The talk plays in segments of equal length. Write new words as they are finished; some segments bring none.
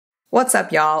What's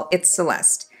up, y'all? It's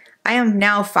Celeste. I am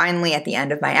now finally at the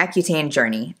end of my Accutane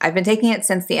journey. I've been taking it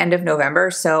since the end of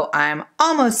November, so I'm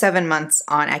almost 7 months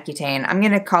on Accutane. I'm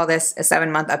going to call this a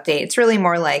 7-month update. It's really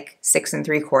more like 6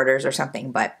 3/4 or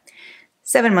something, but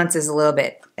 7 months is a little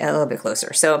bit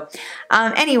closer. So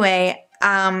anyway,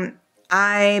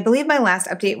 I believe my last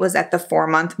update was at the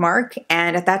 4-month mark,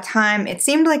 and at that time it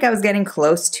seemed like I was getting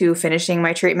close to finishing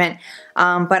my treatment,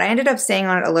 but I ended up staying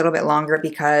on it a little bit longer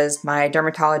because my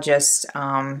dermatologist,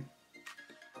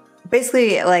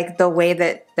 basically, like, the way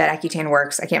that Accutane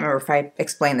works, I can't remember if I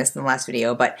explained this in the last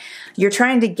video, but you're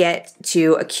trying to get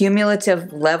to a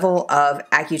cumulative level of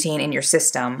Accutane in your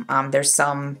system. There's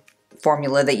some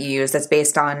formula that you use that's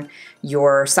based on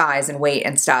your size and weight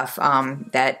and stuff,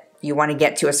 that you want to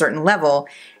get to a certain level,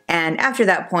 and after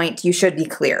that point you should be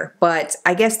clear. But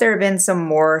I guess there have been some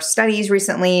more studies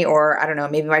recently, or I don't know,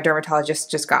 maybe my dermatologist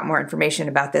just got more information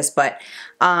about this, but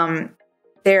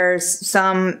there's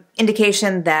some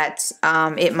indication that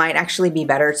it might actually be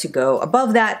better to go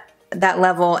above that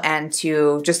level and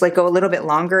to just like go a little bit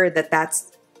longer,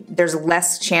 there's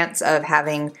less chance of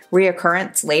having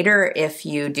reoccurrence later if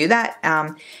you do that.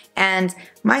 And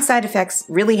my side effects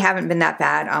really haven't been that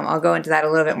bad. I'll go into that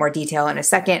a little bit more detail in a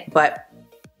second, but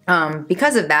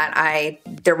because of that,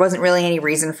 there wasn't really any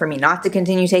reason for me not to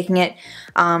continue taking it.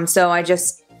 So I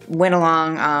just went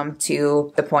along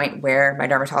to the point where my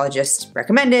dermatologist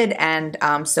recommended, and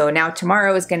so now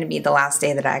tomorrow is going to be the last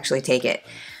day that I actually take it.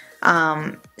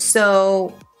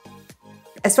 So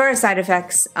as far as side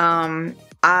effects,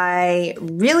 I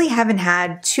really haven't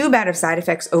had too bad of side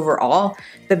effects overall.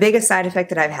 The biggest side effect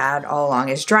that I've had all along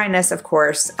is dryness, of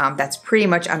course. That's pretty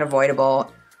much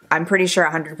unavoidable. I'm pretty sure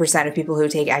 100% of people who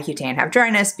take Accutane have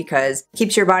dryness because it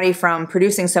keeps your body from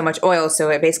producing so much oil, so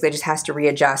it basically just has to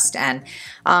readjust, and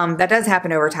that does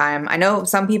happen over time. I know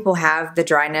some people have the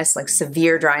dryness, like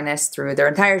severe dryness, through their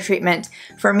entire treatment.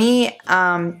 For me,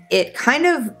 it kind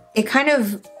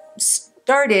of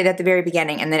started at the very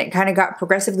beginning, and then it kind of got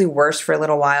progressively worse for a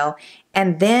little while,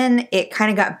 and then it kind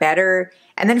of got better,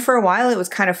 and then for a while it was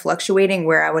kind of fluctuating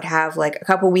where I would have like a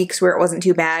couple weeks where it wasn't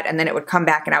too bad, and then it would come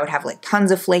back and I would have like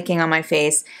tons of flaking on my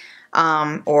face,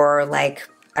 or like,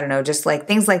 I don't know, just like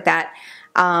things like that.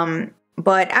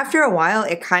 But after a while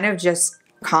it kind of just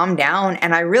calmed down,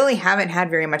 and I really haven't had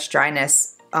very much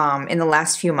dryness in the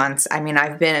last few months. I mean,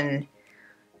 I've been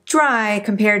dry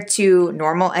compared to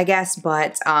normal, I guess,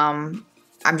 but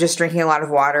I'm just drinking a lot of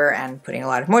water and putting a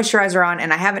lot of moisturizer on,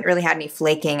 and I haven't really had any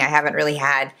flaking. I haven't really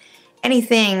had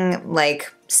anything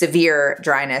like severe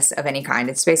dryness of any kind.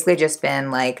 It's basically just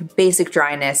been like basic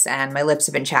dryness, and my lips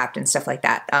have been chapped and stuff like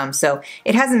that. So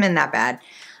it hasn't been that bad.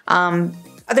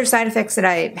 Other side effects that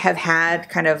I have had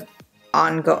kind of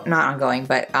not ongoing,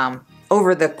 but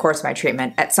over the course of my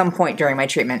treatment, at some point during my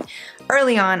treatment,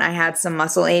 early on I had some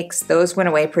muscle aches. Those went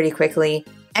away pretty quickly.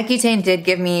 Accutane did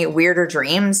give me weirder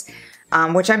dreams,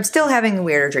 which I'm still having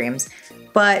weirder dreams.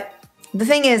 But the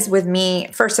thing is with me,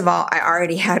 first of all, I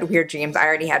already had weird dreams. I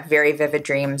already had very vivid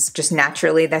dreams, just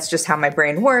naturally. That's just how my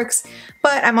brain works.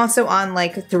 But I'm also on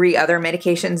like 3 other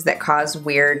medications that cause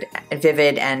weird,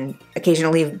 vivid, and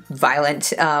occasionally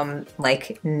violent,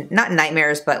 like not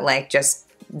nightmares, but like just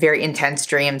very intense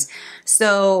dreams.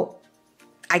 So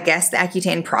I guess the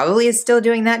Accutane probably is still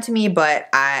doing that to me, but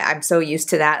I'm so used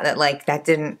to that like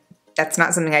that's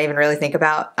not something I even really think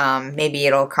about. Maybe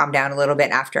it'll calm down a little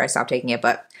bit after I stop taking it,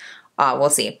 but we'll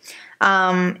see.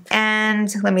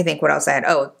 And let me think what else I had.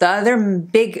 Oh, the other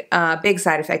big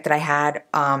side effect that I had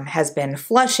has been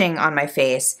flushing on my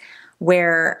face,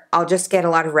 where I'll just get a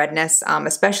lot of redness,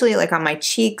 especially like on my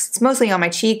cheeks. It's mostly on my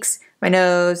cheeks, my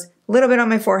nose, a little bit on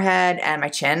my forehead, and my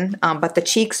chin, but the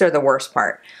cheeks are the worst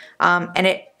part.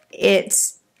 And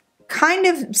it's kind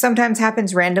of sometimes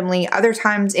happens randomly. Other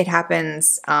times it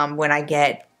happens when I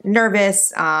get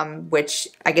nervous, which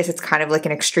I guess it's kind of like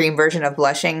an extreme version of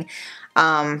blushing.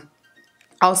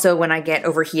 Also when I get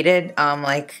overheated,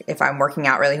 like if I'm working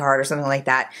out really hard or something like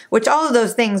that, which all of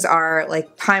those things are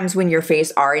like times when your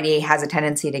face already has a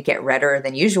tendency to get redder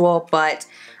than usual, but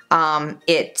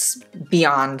it's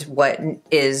beyond what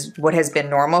has been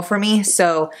normal for me.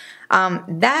 So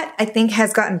that I think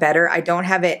has gotten better. I don't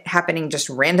have it happening just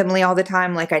randomly all the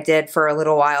time like I did for a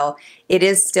little while. It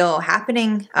is still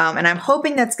happening, and I'm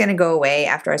hoping that's going to go away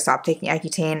after I stop taking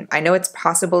Accutane. I know it's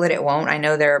possible that it won't. I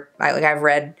know I've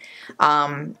read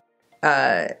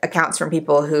accounts from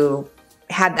people who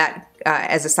had that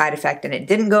as a side effect and it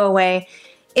didn't go away.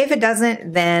 If it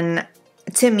doesn't, then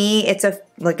to me it's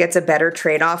a better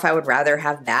trade-off. I would rather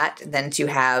have that than to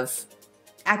have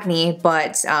acne,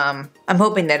 but I'm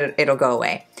hoping that it'll go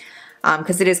away.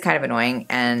 because it is kind of annoying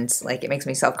and like it makes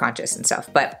me self-conscious and stuff.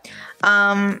 But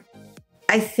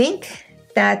I think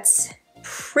that's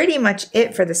pretty much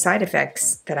it for the side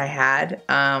effects that I had.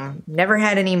 Never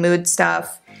had any mood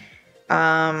stuff.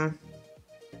 I'm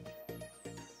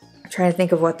trying to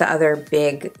think of what the other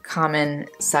big common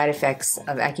side effects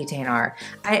of Accutane are.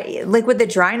 Like with the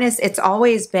dryness, it's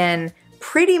always been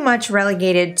pretty much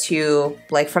relegated to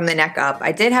like from the neck up.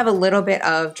 I did have a little bit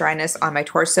of dryness on my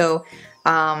torso,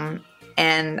 and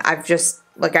I've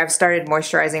started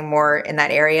moisturizing more in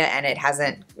that area, and it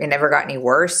never got any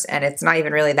worse, and it's not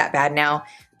even really that bad now.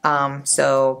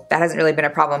 So that hasn't really been a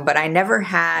problem, but I never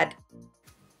had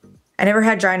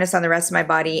dryness on the rest of my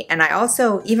body. And I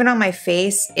also, even on my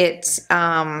face,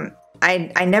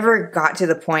 I never got to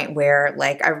the point where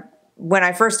like when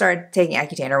I first started taking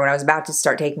Accutane, or when I was about to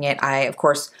start taking it, I of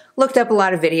course looked up a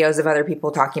lot of videos of other people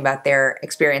talking about their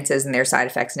experiences and their side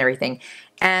effects and everything.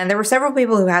 And there were several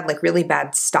people who had like really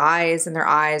bad styes in their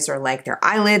eyes, or like their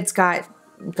eyelids got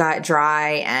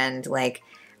dry, and like,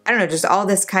 I don't know, just all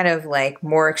this kind of like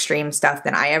more extreme stuff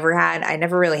than I ever had. I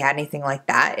never really had anything like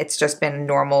that. It's just been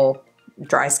normal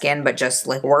dry skin, but just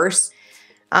like worse.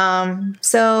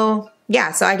 So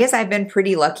yeah, so I guess I've been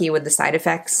pretty lucky with the side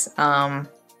effects.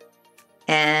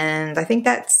 And I think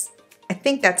that's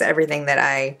everything that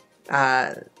I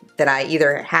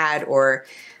either had or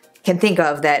can think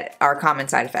of that are common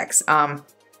side effects. And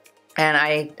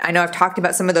I know I've talked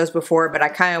about some of those before, but I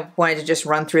kind of wanted to just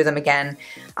run through them again,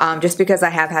 just because I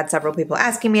have had several people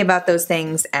asking me about those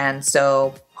things. And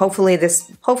so hopefully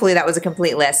that was a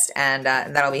complete list, and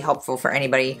that'll be helpful for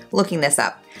anybody looking this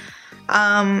up.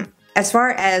 As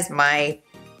far as my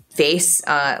face,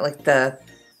 like the,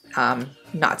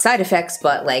 not side effects,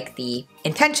 but like the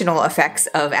intentional effects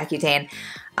of Accutane,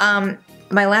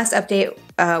 my last update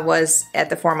was at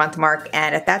the 4-month mark,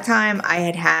 and at that time I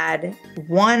had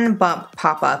one bump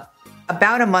pop up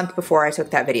about a month before I took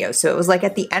that video. So it was like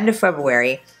at the end of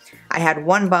February, I had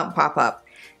one bump pop up.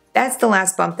 That's the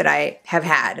last bump that I have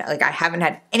had. Like, I haven't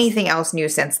had anything else new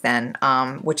since then,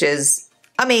 which is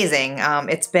amazing.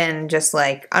 It's been just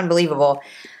like unbelievable.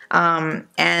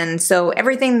 And so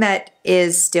everything that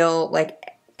is still like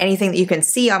anything that you can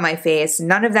see on my face,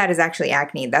 none of that is actually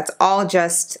acne. That's all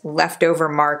just leftover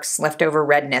marks, leftover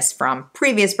redness from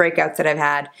previous breakouts that I've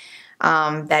had.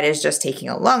 That is just taking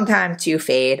a long time to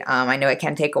fade. I know it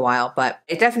can take a while, but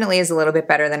it definitely is a little bit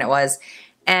better than it was.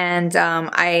 And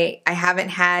I haven't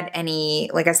had any,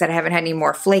 like I said, I haven't had any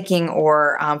more flaking,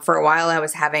 or for a while I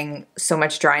was having so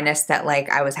much dryness that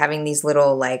like I was having these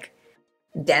little like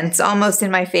dents almost in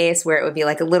my face, where it would be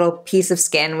like a little piece of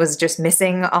skin was just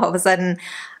missing all of a sudden,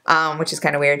 which is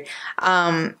kind of weird.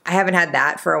 I haven't had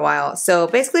that for a while. So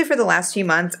basically for the last few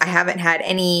months, I haven't had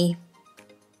anything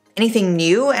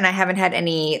new, and I haven't had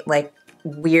any like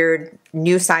weird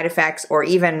new side effects, or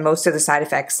even most of the side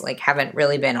effects like haven't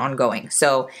really been ongoing.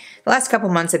 So the last couple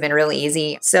months have been really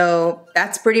easy. So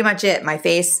that's pretty much it. My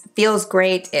face feels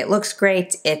great. It looks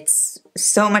great. It's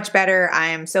so much better. I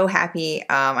am so happy.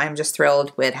 I'm just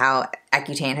thrilled with how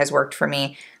Accutane has worked for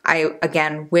me. I,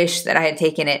 again, wish that I had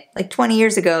taken it like 20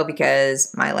 years ago,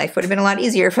 because my life would have been a lot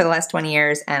easier for the last 20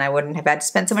 years, and I wouldn't have had to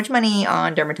spend so much money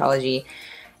on dermatology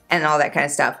and all that kind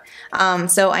of stuff.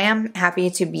 So I am happy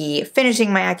to be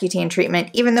finishing my Accutane treatment,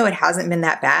 even though it hasn't been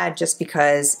that bad, just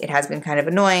because it has been kind of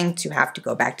annoying to have to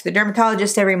go back to the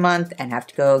dermatologist every month and have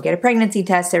to go get a pregnancy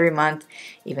test every month,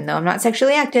 even though I'm not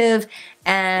sexually active,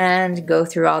 and go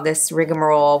through all this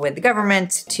rigmarole with the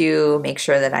government to make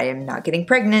sure that I am not getting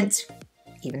pregnant,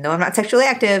 even though I'm not sexually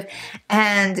active.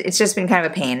 And it's just been kind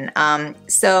of a pain.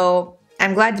 So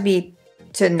I'm glad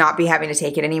to not be having to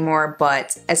take it anymore.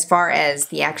 But as far as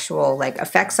the actual like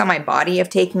effects on my body of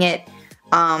taking it,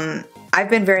 I've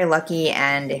been very lucky,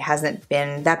 and it hasn't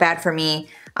been that bad for me.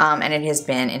 And it has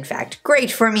been, in fact,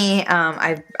 great for me.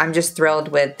 I'm just thrilled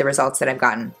with the results that I've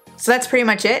gotten. So that's pretty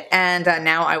much it. And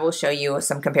now I will show you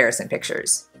some comparison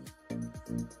pictures.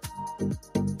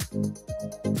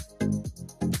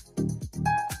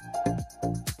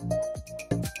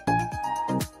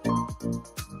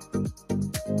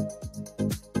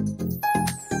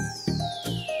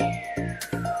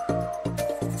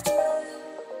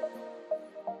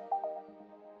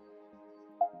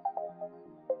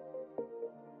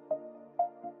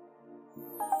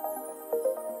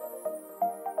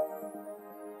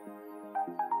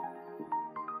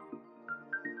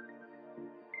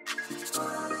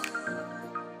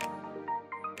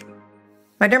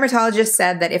 My dermatologist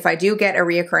said that if I do get a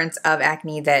reoccurrence of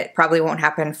acne, that probably won't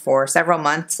happen for several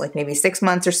months, like maybe 6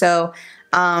 months or so.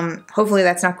 Hopefully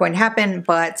that's not going to happen,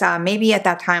 but maybe at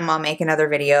that time I'll make another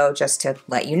video just to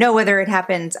let you know whether it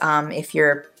happened. If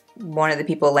you're one of the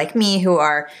people like me who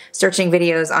are searching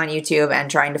videos on YouTube and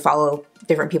trying to follow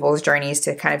different people's journeys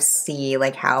to kind of see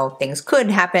like how things could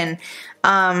happen.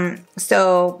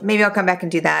 So maybe I'll come back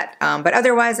and do that. But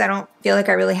otherwise, I don't feel like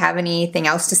I really have anything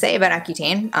else to say about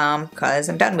Accutane, because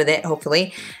I'm done with it,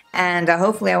 hopefully. And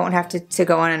hopefully I won't have to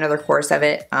go on another course of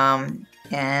it.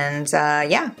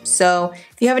 Yeah, so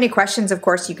if you have any questions, of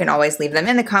course, you can always leave them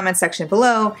in the comment section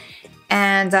below.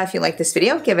 And if you like this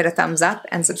video, give it a thumbs up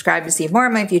and subscribe to see more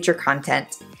of my future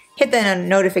content. Hit the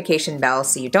notification bell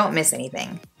so you don't miss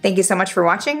anything. Thank you so much for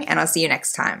watching, and I'll see you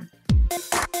next time.